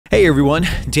Hey everyone,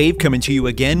 Dave coming to you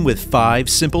again with 5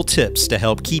 simple tips to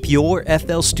help keep your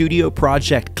FL Studio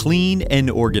project clean and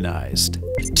organized.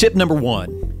 Tip number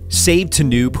 1, save to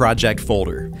new project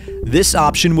folder. This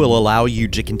option will allow you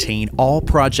to contain all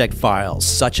project files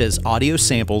such as audio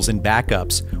samples and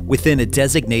backups within a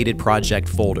designated project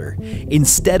folder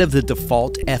instead of the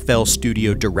default FL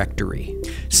Studio directory.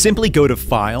 Simply go to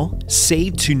File,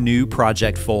 Save to New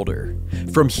Project Folder.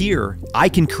 From here, I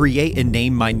can create and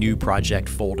name my new project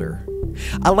folder.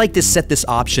 I like to set this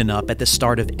option up at the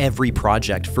start of every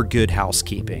project for good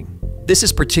housekeeping. This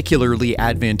is particularly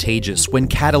advantageous when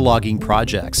cataloging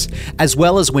projects, as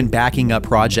well as when backing up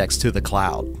projects to the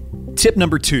cloud. Tip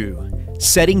number 2,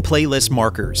 setting playlist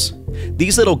markers.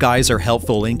 These little guys are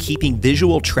helpful in keeping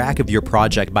visual track of your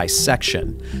project by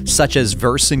section, such as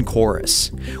verse and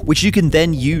chorus, which you can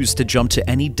then use to jump to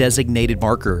any designated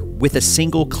marker with a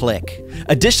single click.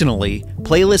 Additionally,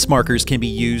 playlist markers can be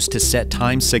used to set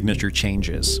time signature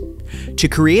changes. To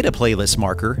create a playlist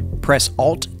marker, press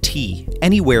Alt-T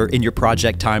anywhere in your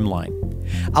project timeline.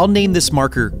 I'll name this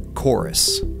marker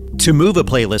Chorus. To move a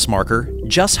playlist marker,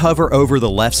 just hover over the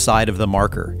left side of the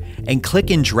marker and click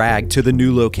and drag to the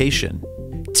new location.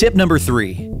 Tip number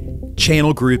 3,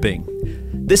 channel grouping.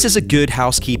 This is a good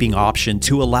housekeeping option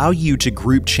to allow you to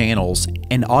group channels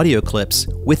and audio clips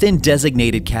within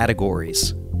designated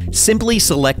categories. Simply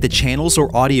select the channels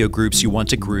or audio groups you want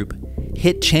to group,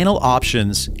 hit Channel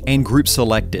Options and Group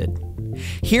Selected.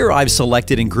 Here I've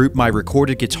selected and grouped my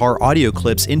recorded guitar audio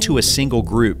clips into a single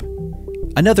group.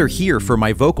 Another here for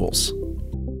my vocals.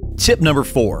 Tip number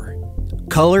 4,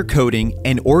 color coding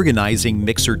and organizing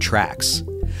mixer tracks.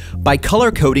 By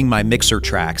color coding my mixer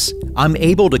tracks, I'm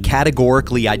able to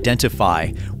categorically identify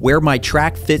where my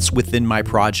track fits within my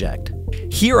project.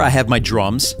 Here I have my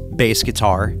drums, bass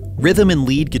guitar, rhythm and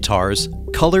lead guitars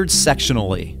colored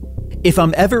sectionally. If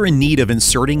I'm ever in need of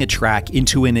inserting a track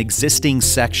into an existing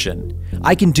section,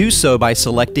 I can do so by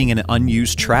selecting an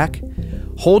unused track,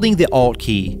 holding the Alt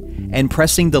key, and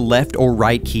pressing the left or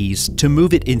right keys to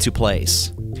move it into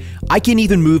place. I can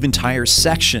even move entire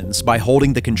sections by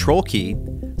holding the Control key,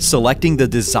 selecting the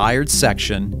desired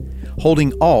section,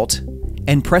 holding Alt,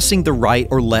 and pressing the right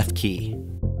or left key.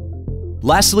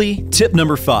 Lastly, tip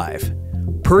number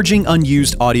 5, purging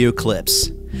unused audio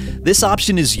clips. This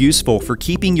option is useful for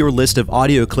keeping your list of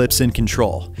audio clips in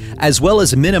control, as well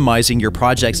as minimizing your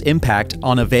project's impact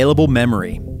on available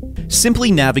memory. Simply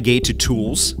navigate to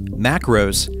Tools,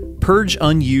 Macros, Purge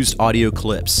Unused Audio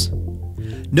Clips.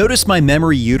 Notice my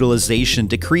memory utilization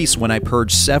decrease when I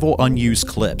purge several unused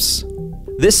clips.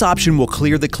 This option will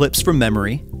clear the clips from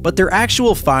memory, but their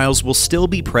actual files will still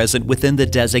be present within the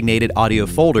designated audio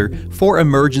folder for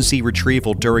emergency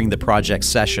retrieval during the project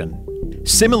session.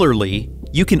 Similarly,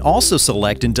 you can also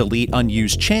select and delete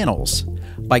unused channels.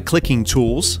 By clicking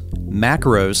Tools,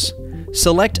 Macros,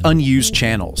 select Unused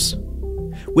Channels.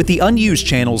 With the unused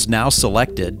channels now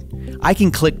selected, I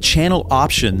can click Channel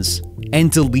Options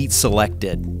and Delete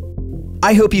Selected.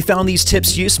 I hope you found these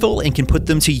tips useful and can put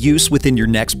them to use within your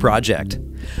next project.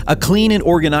 A clean and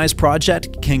organized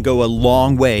project can go a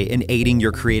long way in aiding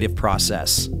your creative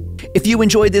process. If you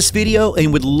enjoyed this video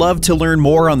and would love to learn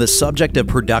more on the subject of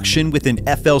production within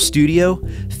FL Studio,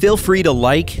 feel free to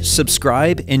like,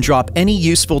 subscribe, and drop any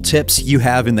useful tips you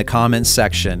have in the comments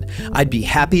section. I'd be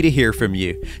happy to hear from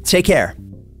you. Take care.